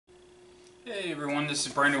Hey everyone, this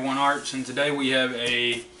is Brandon One Arch, and today we have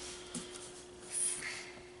a,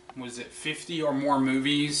 50 or more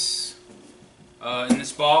movies in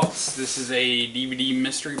this box. This is a DVD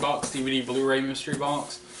mystery box, DVD Blu-ray mystery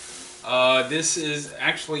box. This is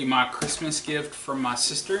actually my Christmas gift from my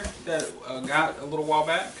sister that got a little while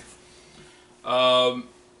back.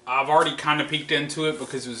 I've already kind of peeked into it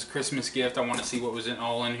because it was a Christmas gift. I want to see what was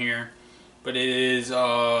all in here. But it is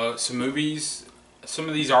some movies. Some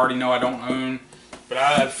of these I already know I don't own, but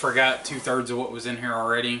I forgot 2/3 of what was in here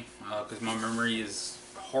already because my memory is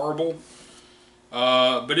horrible.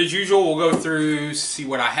 But as usual, we'll go through, see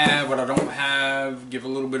what I have, what I don't have, give a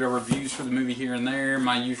little bit of reviews for the movie here and there,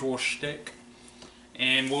 my usual shtick.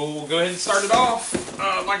 And we'll go ahead and start it off.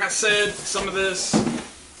 Like I said, some of this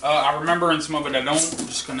I remember and some of it I don't. I'm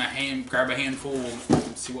just going to grab a handful, we'll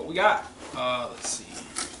see what we got. Let's see.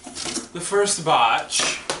 The first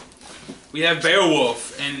batch. We have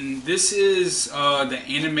Beowulf, and this is the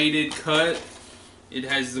animated cut. It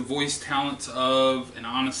has the voice talents of, and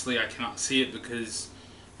honestly I cannot see it because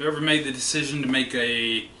whoever made the decision to make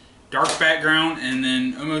a dark background and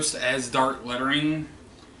then almost as dark lettering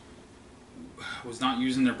was not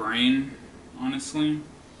using their brain, honestly.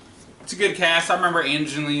 It's a good cast. I remember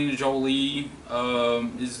Angelina Jolie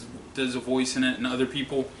does a voice in it and other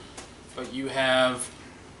people. But you have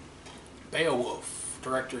Beowulf,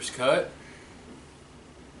 director's cut.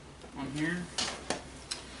 On here.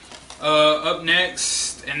 Up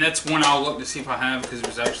next, and that's one I'll look to see if I have because it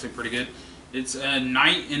was actually pretty good. It's A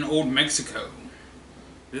Night in Old Mexico.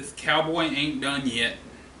 This cowboy ain't done yet,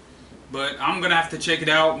 but I'm gonna have to check it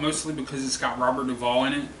out mostly because it's got Robert Duvall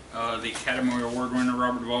in it, the Academy Award winner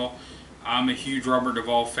Robert Duvall. I'm a huge Robert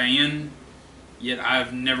Duvall fan, yet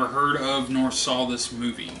I've never heard of nor saw this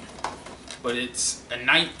movie. But it's A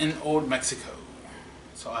Night in Old Mexico,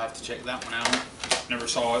 so I have to check that one out. Never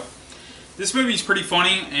saw it. This movie's pretty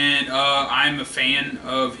funny, and I'm a fan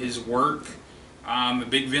of his work. I'm a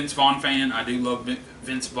big Vince Vaughn fan. I do love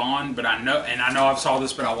Vince Vaughn, but I know I've saw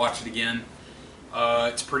this, but I'll watch it again.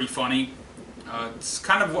 It's pretty funny. It's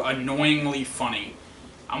kind of annoyingly funny.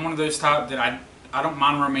 I'm one of those type that I don't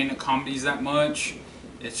mind romantic comedies that much.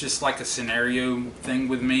 It's just like a scenario thing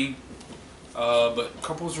with me. But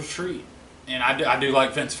Couples Retreat, and I do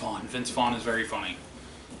like Vince Vaughn. Vince Vaughn is very funny.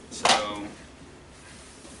 So.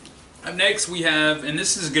 Up next we have, and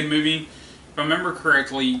this is a good movie, if I remember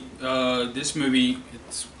correctly, this movie,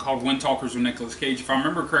 it's called Wind Talkers with Nicolas Cage. If I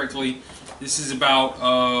remember correctly, this is about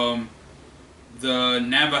the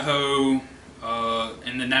Navajo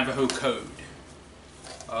and the Navajo Code.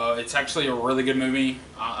 It's actually a really good movie.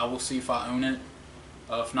 I will see if I own it.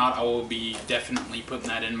 If not, I will be definitely putting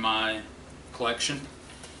that in my collection.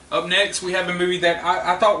 Up next we have a movie that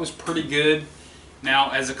I thought was pretty good. Now,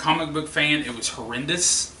 as a comic book fan, it was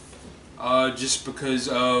horrendous. Just because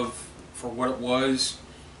for what it was,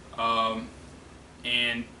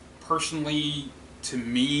 and personally, to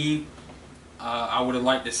me, I would have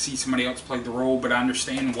liked to see somebody else play the role, but I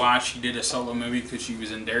understand why she did a solo movie because she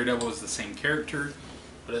was in Daredevil as the same character,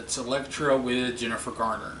 but it's Elektra with Jennifer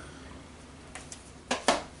Garner.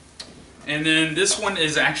 And then this one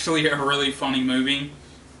is actually a really funny movie.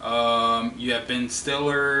 You have Ben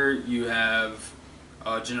Stiller, you have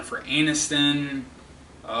Jennifer Aniston,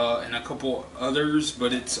 and a couple others,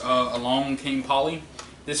 but it's Along Came Polly.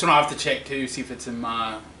 This one I'll have to check too, see if it's in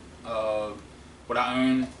my what I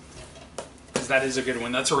own, because that is a good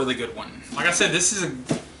one. That's a really good one. Like I said, this is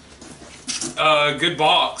a good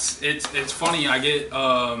box. It's funny. I get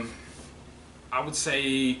I would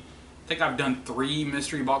say, I think I've done 3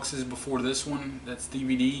 mystery boxes before this one. That's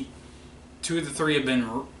DVD. 2 of the 3 have been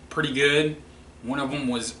pretty good. One of them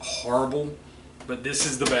was horrible, but this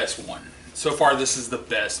is the best one. So far, this is the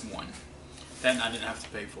best one. That and I didn't have to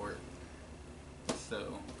pay for it.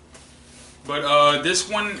 So, but this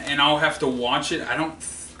one, and I'll have to watch it.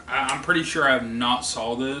 I'm pretty sure I have not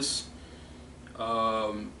saw this.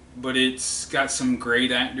 But it's got some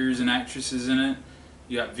great actors and actresses in it.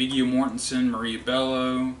 You got Viggo Mortensen, Maria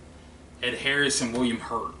Bello, Ed Harris, and William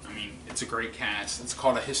Hurt. I mean, it's a great cast. It's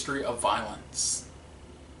called A History of Violence.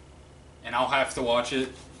 And I'll have to watch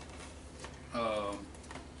it.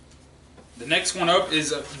 The next one up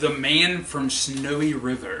is The Man from Snowy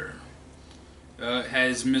River. It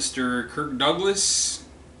has Mr. Kirk Douglas,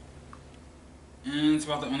 and it's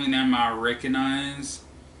about the only name I recognize,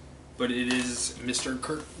 but it is Mr.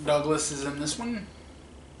 Kirk Douglas is in this one.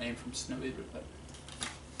 Man from Snowy River,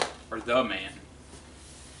 or The Man.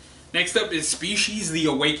 Next up is Species: The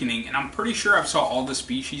Awakening, and I'm pretty sure I've saw all the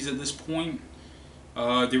Species at this point.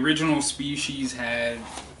 The original Species had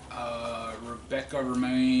Rebecca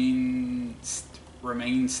Romijn,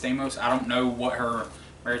 Romaine Stamos. I don't know what her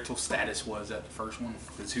marital status was at the first one,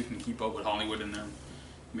 because who can keep up with Hollywood and their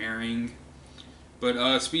marrying?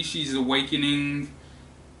 But Species Awakening,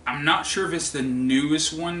 I'm not sure if it's the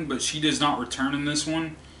newest one, but she does not return in this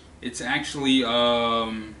one. It's actually,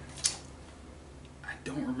 I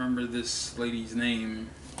don't remember this lady's name,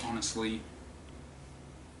 honestly.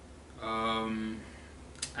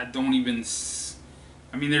 I don't even,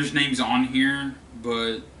 I mean, there's names on here,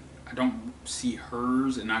 but I don't see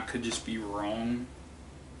hers, and I could just be wrong.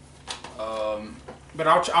 But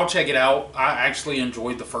I'll check it out. I actually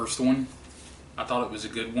enjoyed the first one. I thought it was a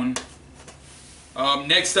good one.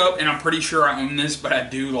 Next up, and I'm pretty sure I own this, but I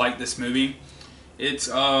do like this movie. It's,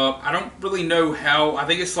 I don't really know how, I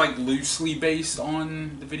think it's like loosely based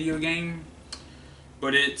on the video game.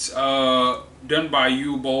 But it's done by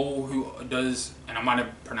Uwe Boll, who does, and I might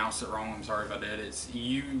have pronounced it wrong, I'm sorry if I did. It's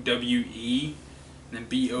U-W-E, and then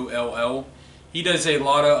B-O-L-L. He does a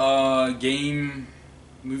lot of game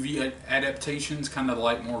movie adaptations, kind of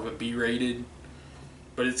like more of a B-rated.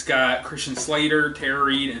 But it's got Christian Slater, Tara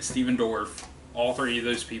Reid, and Stephen Dorff. All three of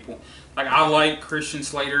those people. Like, I like Christian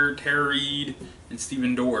Slater, Tara Reid, and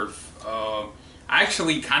Stephen Dorff. I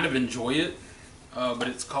actually kind of enjoy it, but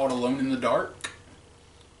it's called Alone in the Dark.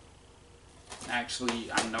 Actually,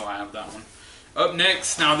 I know I have that one. Up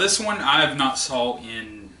next, now this one I have not saw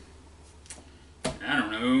in, I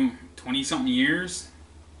don't know, 20-something years.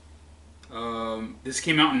 This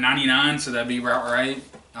came out in '99, so that'd be about right.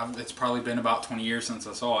 It's probably been about 20 years since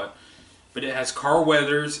I saw it. But it has Carl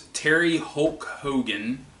Weathers, Terry Hulk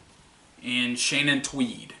Hogan, and Shannon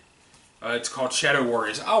Tweed. It's called Shadow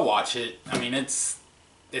Warriors. I'll watch it. I mean, it's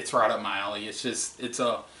right up my alley. It's just, it's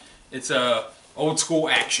a old school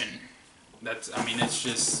action. I mean, it's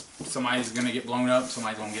just, somebody's going to get blown up,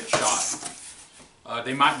 somebody's going to get shot.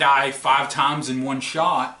 They might die 5 times in one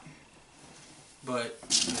shot, but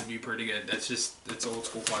it'd be pretty good. It's old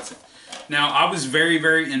school classic. Now, I was very,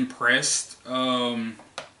 very impressed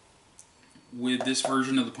with this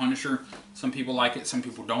version of The Punisher. Some people like it, some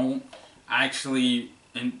people don't. I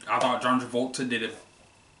thought John Travolta did a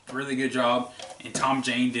really good job, and Tom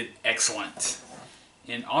Jane did excellent.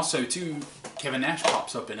 And also, too, Kevin Nash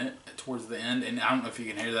pops up in it towards the end, and I don't know if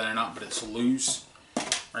you can hear that or not, but it's loose.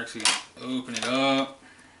 We're actually going to open it up,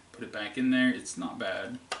 put it back in there. It's not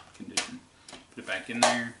bad condition. Put it back in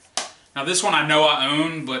there. Now, this one I know I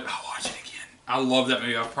own, but I'll watch it again. I love that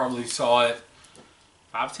movie. I probably saw it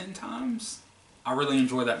 5-10 times. I really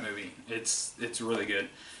enjoy that movie. It's really good.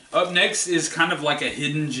 Up next is kind of like a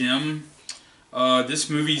hidden gem. This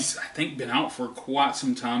movie's, I think, been out for quite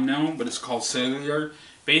some time now, but it's called Cellular.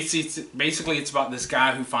 Basically, it's about this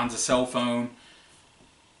guy who finds a cell phone.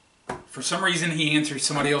 For some reason, he answers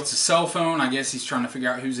somebody else's cell phone. I guess he's trying to figure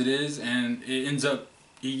out whose it is, and he ends up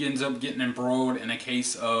getting embroiled in a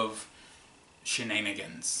case of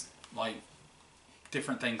shenanigans. Like,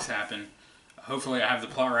 different things happen. Hopefully, I have the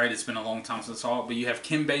plot right. It's been a long time since I saw it. But you have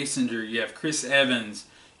Kim Basinger, you have Chris Evans,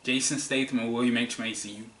 Jason Statham, and William H. Macy.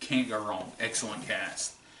 You can't go wrong. Excellent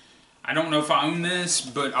cast. I don't know if I own this,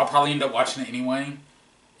 but I'll probably end up watching it anyway.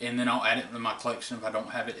 And then I'll add it to my collection if I don't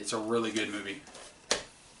have it. It's a really good movie.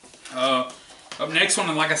 Up next one,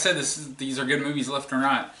 and like I said, these are good movies left or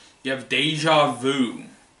right. You have Deja Vu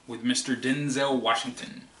with Mr. Denzel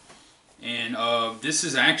Washington. And this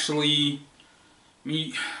is actually,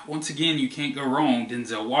 once again, you can't go wrong.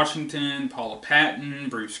 Denzel Washington, Paula Patton,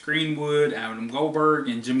 Bruce Greenwood, Adam Goldberg,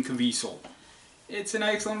 and Jim Caviezel. It's an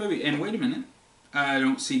excellent movie. And wait a minute, I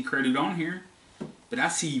don't see credit on here, but I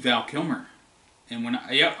see Val Kilmer. And when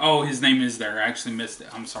oh, his name is there. I actually missed it.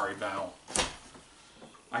 I'm sorry, Val.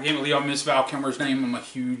 I can't believe I missed Val Kilmer's name. I'm a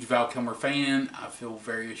huge Val Kilmer fan. I feel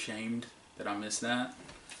very ashamed that I missed that.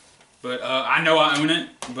 But I know I own it.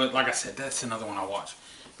 But like I said, that's another one I watch.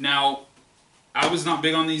 Now, I was not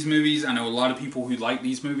big on these movies. I know a lot of people who like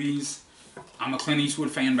these movies. I'm a Clint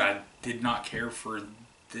Eastwood fan, but I did not care for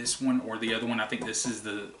this one or the other one. I think this is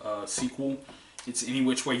the sequel. It's Any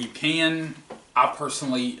Which Way You Can. I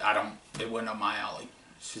personally, it wasn't on my alley.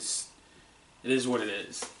 It's just, it is what it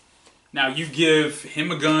is. Now, you give him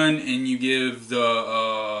a gun and you give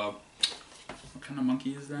the, what kind of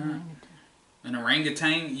monkey is that? An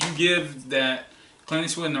orangutan. You give that Clint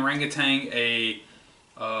Eastwood and the orangutan a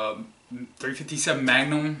 357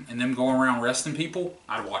 Magnum and them going around arresting people,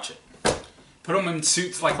 I'd watch it. Put them in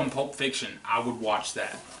suits like on Pulp Fiction, I would watch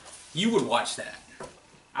that. You would watch that.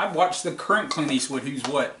 I'd watch the current Clint Eastwood, who's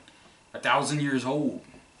what, 1,000 years old,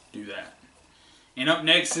 do that. And up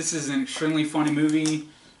next, this is an extremely funny movie.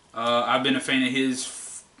 I've been a fan of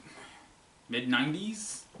his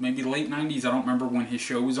mid-90s, maybe late 90s. I don't remember when his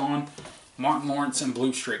show was on. Martin Lawrence and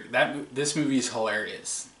Blue Streak. This movie is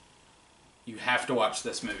hilarious. You have to watch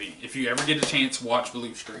this movie. If you ever get a chance, watch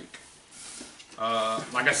Blue Streak.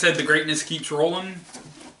 Like I said, the greatness keeps rolling.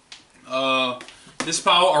 This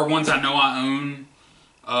pile are ones I know I own.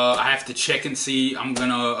 I have to check and see. I'm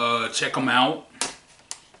gonna check them out.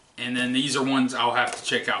 And then these are ones I'll have to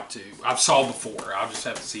check out too. I've saw before. I'll just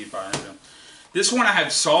have to see if I have them. This one I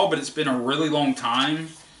have saw, but it's been a really long time.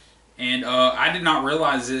 And I did not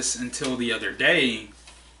realize this until the other day.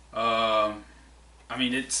 I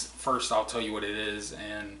mean, first I'll tell you what it is.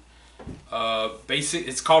 And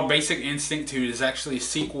it's called Basic Instinct 2. It's actually a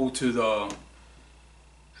sequel to the,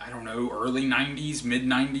 I don't know, early 90s, mid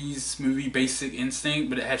 90s movie Basic Instinct.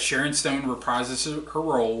 But it has Sharon Stone reprises her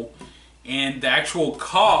role. And the actual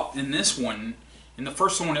cop in this one, in the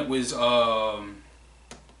first one it was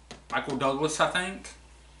Michael Douglas, I think.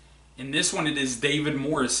 In this one it is David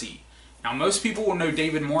Morrissey. Now most people will know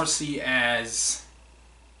David Morrissey as,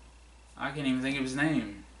 I can't even think of his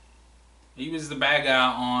name. He was the bad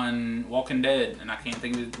guy on Walking Dead, and I can't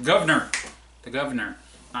think of it. Governor. The Governor.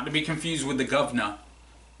 Not to be confused with the Governor,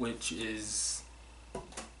 which is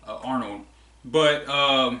Arnold. But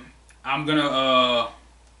I'm gonna,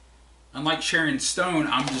 unlike Sharon Stone,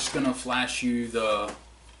 I'm just gonna flash you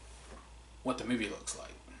what the movie looks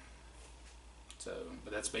like. So,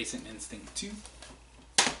 but that's Basic Instinct 2.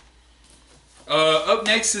 Up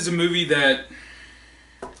next is a movie that,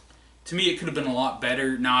 to me, it could have been a lot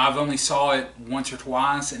better. Now, I've only saw it once or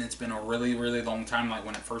twice, and it's been a really, really long time, like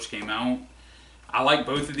when it first came out. I like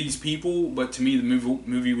both of these people, but to me, the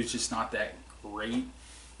movie was just not that great.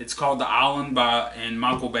 It's called The Island and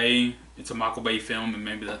Michael Bay. It's a Michael Bay film, and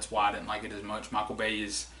maybe that's why I didn't like it as much. Michael Bay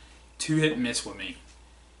is too hit and miss with me.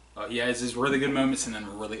 He has his really good moments and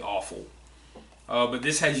then really awful. But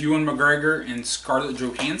this has Ewan McGregor and Scarlett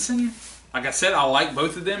Johansson. Like I said, I like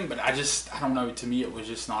both of them, but I don't know, to me it was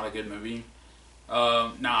just not a good movie.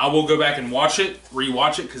 Now, I will go back and rewatch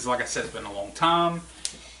it, because like I said, it's been a long time.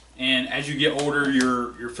 And as you get older,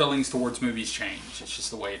 your feelings towards movies change. It's just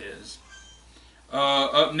the way it is.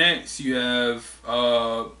 Up next, you have,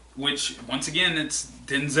 which, once again, it's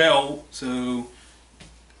Denzel. So,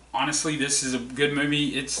 honestly, this is a good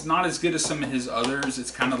movie. It's not as good as some of his others.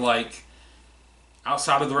 It's kind of like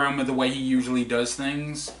outside of the realm of the way he usually does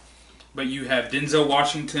things. But you have Denzel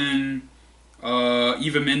Washington,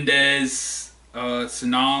 Eva Mendes,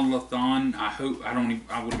 Sanaa Lathan.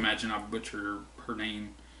 I would imagine I butchered her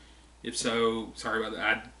name. If so, sorry about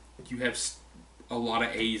that. You have a lot of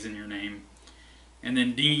A's in your name. And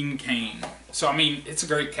then Dean Cain. So, I mean, it's a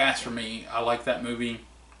great cast for me. I like that movie.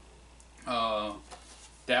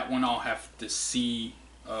 That one I'll have to see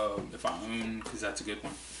if I own, because that's a good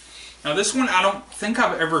one. Now, this one I don't think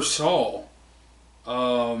I've ever saw.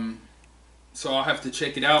 So I'll have to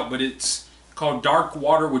check it out. But it's called Dark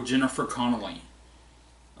Water with Jennifer Connelly.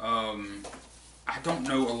 I don't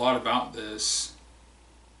know a lot about this.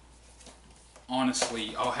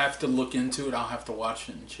 Honestly, I'll have to look into it. I'll have to watch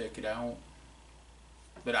it and check it out.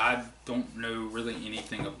 But I don't know really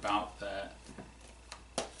anything about that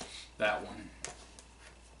one.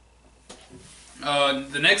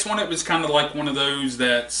 The next one, it was kind of like one of those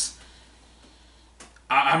that's,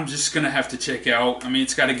 I'm just going to have to check out. I mean,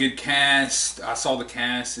 it's got a good cast. I saw the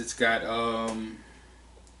cast. It's got,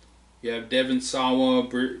 you have Devon Sawa,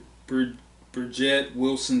 Bridget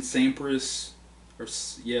Wilson Sampras,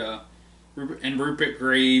 and Rupert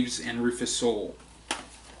Graves and Rufus Sewell.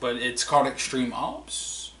 But it's called Extreme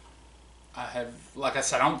Ops. Like I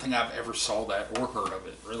said, I don't think I've ever saw that or heard of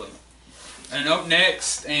it, really. And up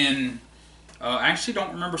next, and I actually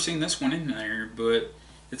don't remember seeing this one in there, but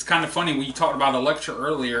it's kind of funny. We talked about Elektra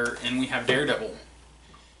earlier, and we have Daredevil.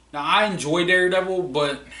 Now, I enjoy Daredevil,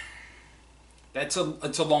 but it's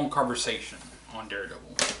a long conversation on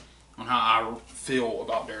Daredevil, on how I feel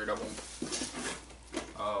about Daredevil.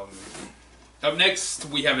 Up next,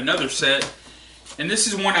 we have another set. And this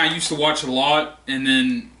is one I used to watch a lot, and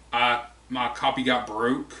then my copy got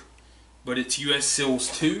broke. But it's U.S.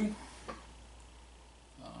 Seals 2.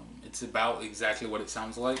 It's about exactly what it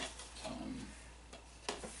sounds like.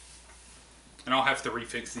 And I'll have to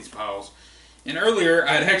refix these piles. And earlier,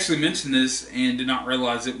 I had actually mentioned this and did not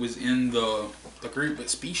realize it was in the group at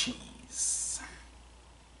Species.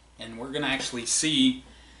 And we're going to actually see.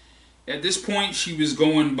 At this point, she was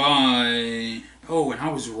going by... Oh, and I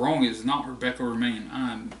was wrong. It's not Rebecca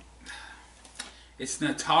Romijn. It's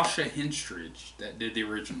Natasha Henstridge that did the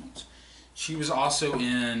originals. She was also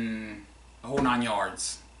in A Whole Nine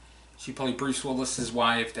Yards. She played Bruce Willis's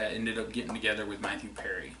wife that ended up getting together with Matthew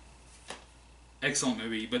Perry. Excellent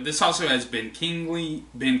movie. But this also has Ben Kingsley,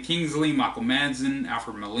 Michael Madsen,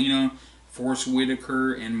 Alfred Molina, Forrest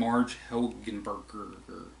Whitaker and Marge Helgenberger.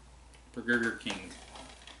 Burger King.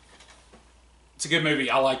 It's a good movie.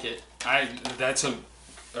 I like it.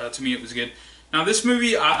 To me it was good. Now this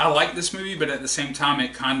movie, I like this movie, but at the same time,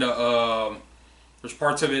 it kind of there's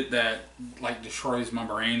parts of it that like destroys my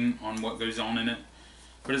brain on what goes on in it.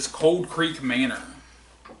 But it's Cold Creek Manor.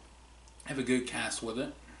 Have a good cast with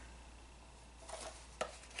it.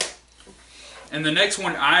 And the next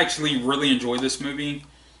one, I actually really enjoyed this movie.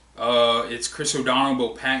 It's Chris O'Donnell,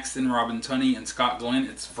 Bill Paxton, Robin Tunney, and Scott Glenn.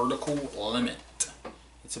 It's Vertical Limit.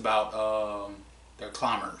 It's about they're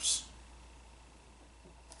climbers.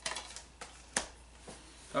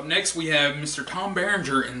 Up next, we have Mr. Tom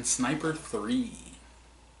Berenger in Sniper 3.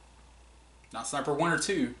 Not Sniper 1 or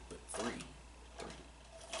 2, but 3.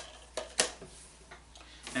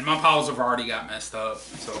 And my piles have already got messed up,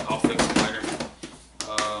 so I'll fix them later.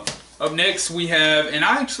 Up next, we have, and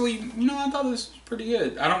I actually, I thought this was pretty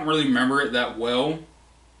good. I don't really remember it that well.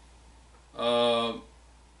 But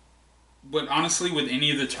honestly, with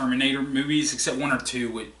any of the Terminator movies, except 1 and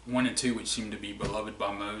 2, which seem to be beloved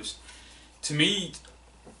by most, to me,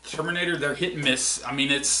 Terminator, they're hit and miss. I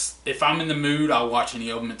mean, if I'm in the mood, I'll watch any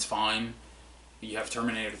of them, it's fine. You have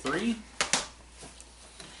Terminator 3.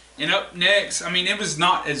 And up next, I mean, it was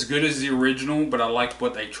not as good as the original, but I liked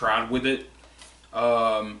what they tried with it.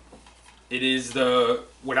 It is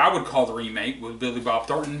what I would call the remake with Billy Bob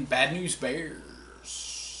Thornton, Bad News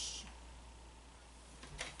Bears.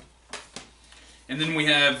 And then we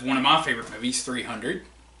have one of my favorite movies, 300.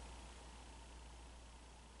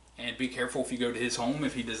 And be careful if you go to his home.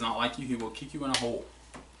 If he does not like you, he will kick you in a hole.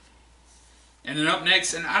 And then up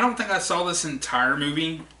next, and I don't think I saw this entire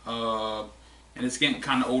movie, and it's getting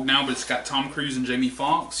kind of old now, but it's got Tom Cruise and Jamie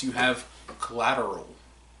Foxx. You have Collateral.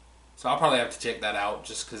 So I'll probably have to check that out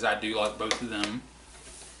just because I do like both of them.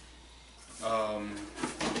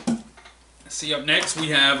 See, up next we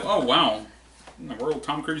have, oh wow, in the world,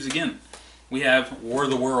 Tom Cruise again. We have War of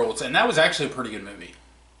the Worlds, and that was actually a pretty good movie.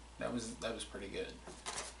 That was pretty good.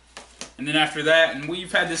 And then after that, and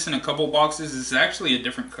we've had this in a couple boxes, it's actually a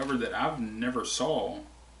different cover that I've never saw.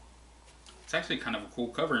 It's actually kind of a cool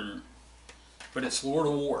cover, but it's Lord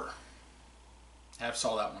of War. I have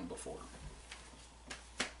saw that one before.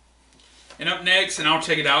 And up next, and I'll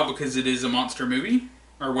check it out because it is a monster movie,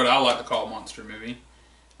 or what I like to call a monster movie,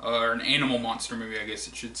 or an animal monster movie, I guess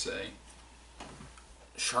it should say.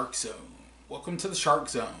 Shark Zone. Welcome to the Shark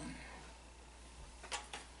Zone.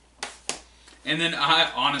 And then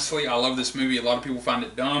I love this movie. A lot of people find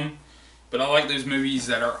it dumb, but I like those movies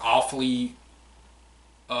that are awfully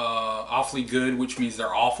good, which means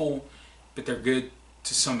they're awful, but they're good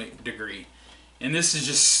to some degree. And this is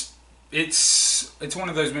just, it's one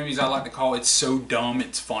of those movies I like to call it's so dumb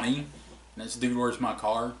it's funny. And that's Dude, Where's My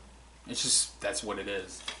Car? It's just, that's what it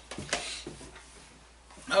is.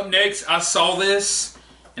 Up next, I saw this,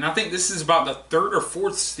 and I think this is about the 3rd or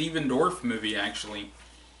 4th Stephen Dorff movie, actually.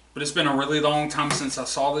 But it's been a really long time since I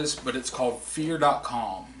saw this, but it's called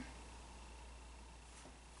Fear.com.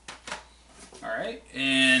 Alright,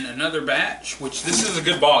 and another batch, which this is a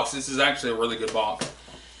good box. This is actually a really good box.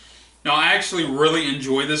 Now, I actually really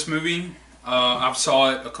enjoy this movie. I've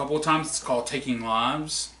saw it a couple of times. It's called Taking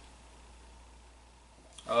Lives.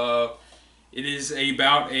 It is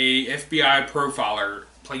about a FBI profiler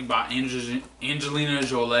played by Angelina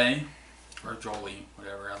Jolie. Or Jolie,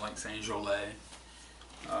 whatever. I like saying Jolie.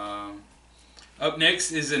 Up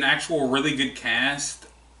next is an actual really good cast,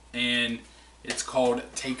 and it's called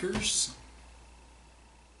Takers.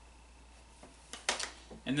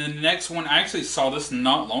 And then the next one, I actually saw this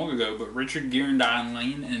not long ago, but Richard Gere and Diane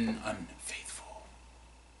Lane in Unfaithful.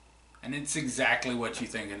 And it's exactly what you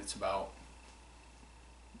think it's about.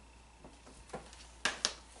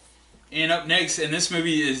 And up next, and this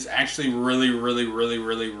movie is actually really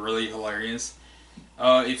hilarious.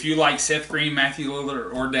 If you like Seth Green, Matthew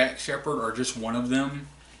Lillard, or Dax Shepard, or just one of them,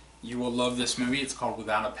 you will love this movie. It's called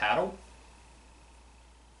Without a Paddle.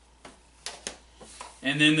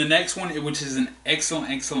 And then the next one, which is an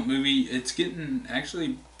excellent movie. It's getting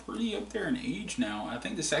actually pretty up there in age now. I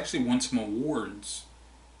think this actually won some awards.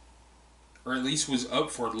 Or at least was up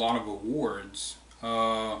for a lot of awards.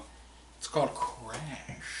 It's called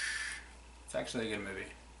Crash. It's actually a good movie.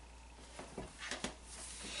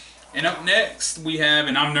 And up next we have,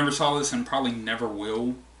 and I've never saw this and probably never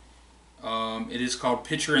will. It is called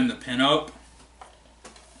Picture in the Pinup.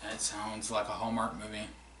 That sounds like a Hallmark movie.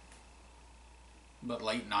 But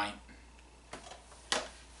late night.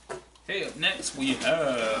 Okay, up next we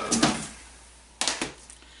have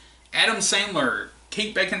Adam Sandler,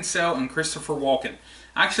 Kate Beckinsale, and Christopher Walken.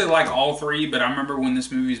 I actually like all three, but I remember when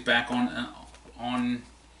this movie was back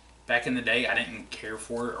back in the day, I didn't care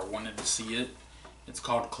for it or wanted to see it. It's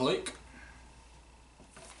called Click.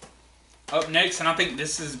 Up next, and I think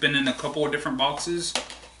this has been in a couple of different boxes,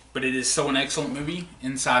 but it is still an excellent movie,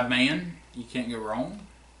 Inside Man. You can't go wrong.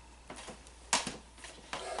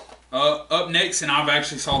 Up next, and I've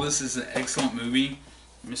actually saw this as an excellent movie,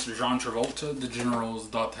 Mr. John Travolta, The General's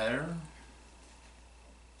Daughter.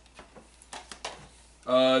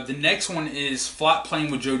 The next one is Flight Plane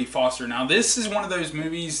with Jodie Foster. Now, this is one of those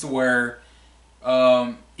movies where,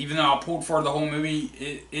 even though I pulled for the whole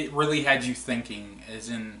movie, it really had you thinking, as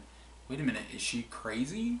in, wait a minute, is she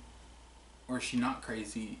crazy? Or is she not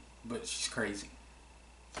crazy, but she's crazy?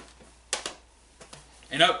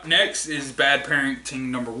 And up next is Bad Parenting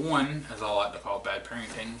number 1, as I like to call it, Bad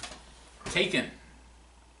Parenting, Taken.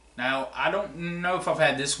 Now, I don't know if I've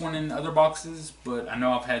had this one in other boxes, but I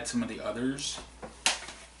know I've had some of the others.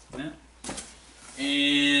 Yeah.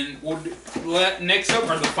 And next up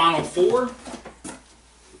are the final 4.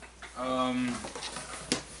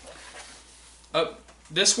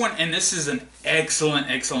 This one, and this is an excellent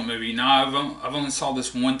movie. Now, I've only saw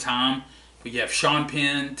this one time. But you have Sean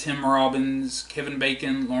Penn, Tim Robbins, Kevin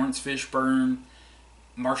Bacon, Lawrence Fishburne,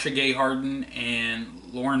 Marcia Gay Harden, and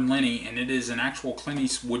Lauren Linney, and it is an actual Clint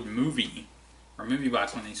Eastwood movie, or a movie by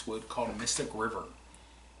Clint Eastwood called Mystic River.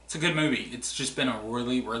 It's a good movie. It's just been a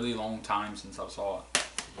really long time since I saw it.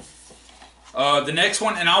 The next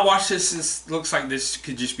one, and I'll watch this. This looks like this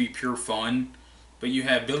could just be pure fun. But you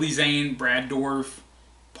have Billy Zane, Brad Dourif,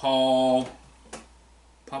 Paul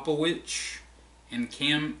Popowich, and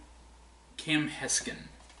Cam Heskin.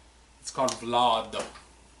 It's called Vlad.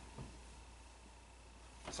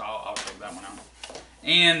 So I'll check that one out.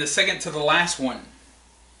 And the second to the last one.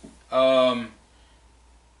 I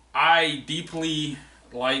deeply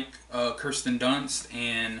like Kirsten Dunst,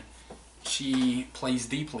 and she plays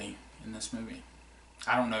Deeply in this movie.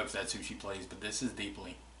 I don't know if that's who she plays, but this is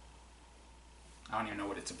Deeply. I don't even know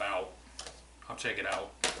what it's about. I'll check it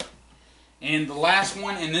out. And the last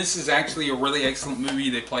one, and this is actually a really excellent movie.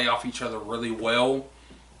 They play off each other really well.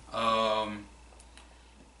 I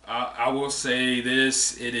will say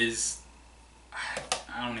this, it is,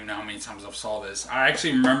 I don't even know how many times I've saw this. I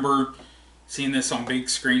actually remember seeing this on big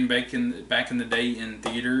screen back in the day in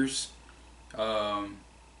theaters. And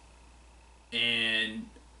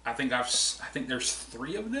I think there's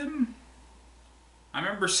 3 of them. I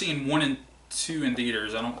remember seeing 1 and 2 in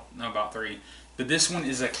theaters. I don't know about 3. But this one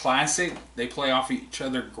is a classic. They play off each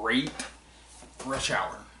other great. Rush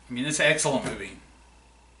Hour. I mean, it's an excellent movie.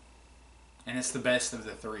 And it's the best of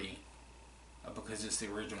the 3. Because it's the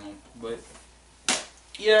original. But,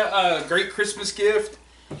 yeah, great Christmas gift.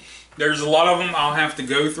 There's a lot of them I'll have to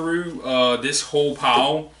go through. This whole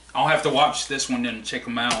pile. I'll have to watch this one and check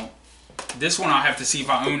them out. This one I'll have to see if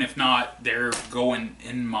I own. If not, they're going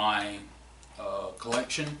in my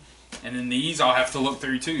collection. And then these I'll have to look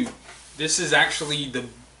through too. This is actually the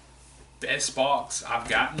best box I've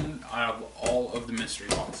gotten out of all of the mystery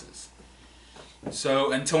boxes.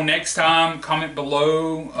 So until next time, comment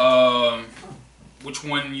below which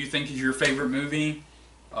one you think is your favorite movie.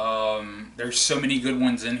 There's so many good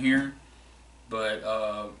ones in here. But,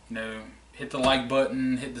 you know, hit the like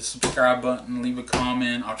button, hit the subscribe button, leave a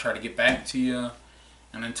comment. I'll try to get back to you.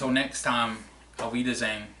 And until next time, Auf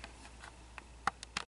Wiedersehen.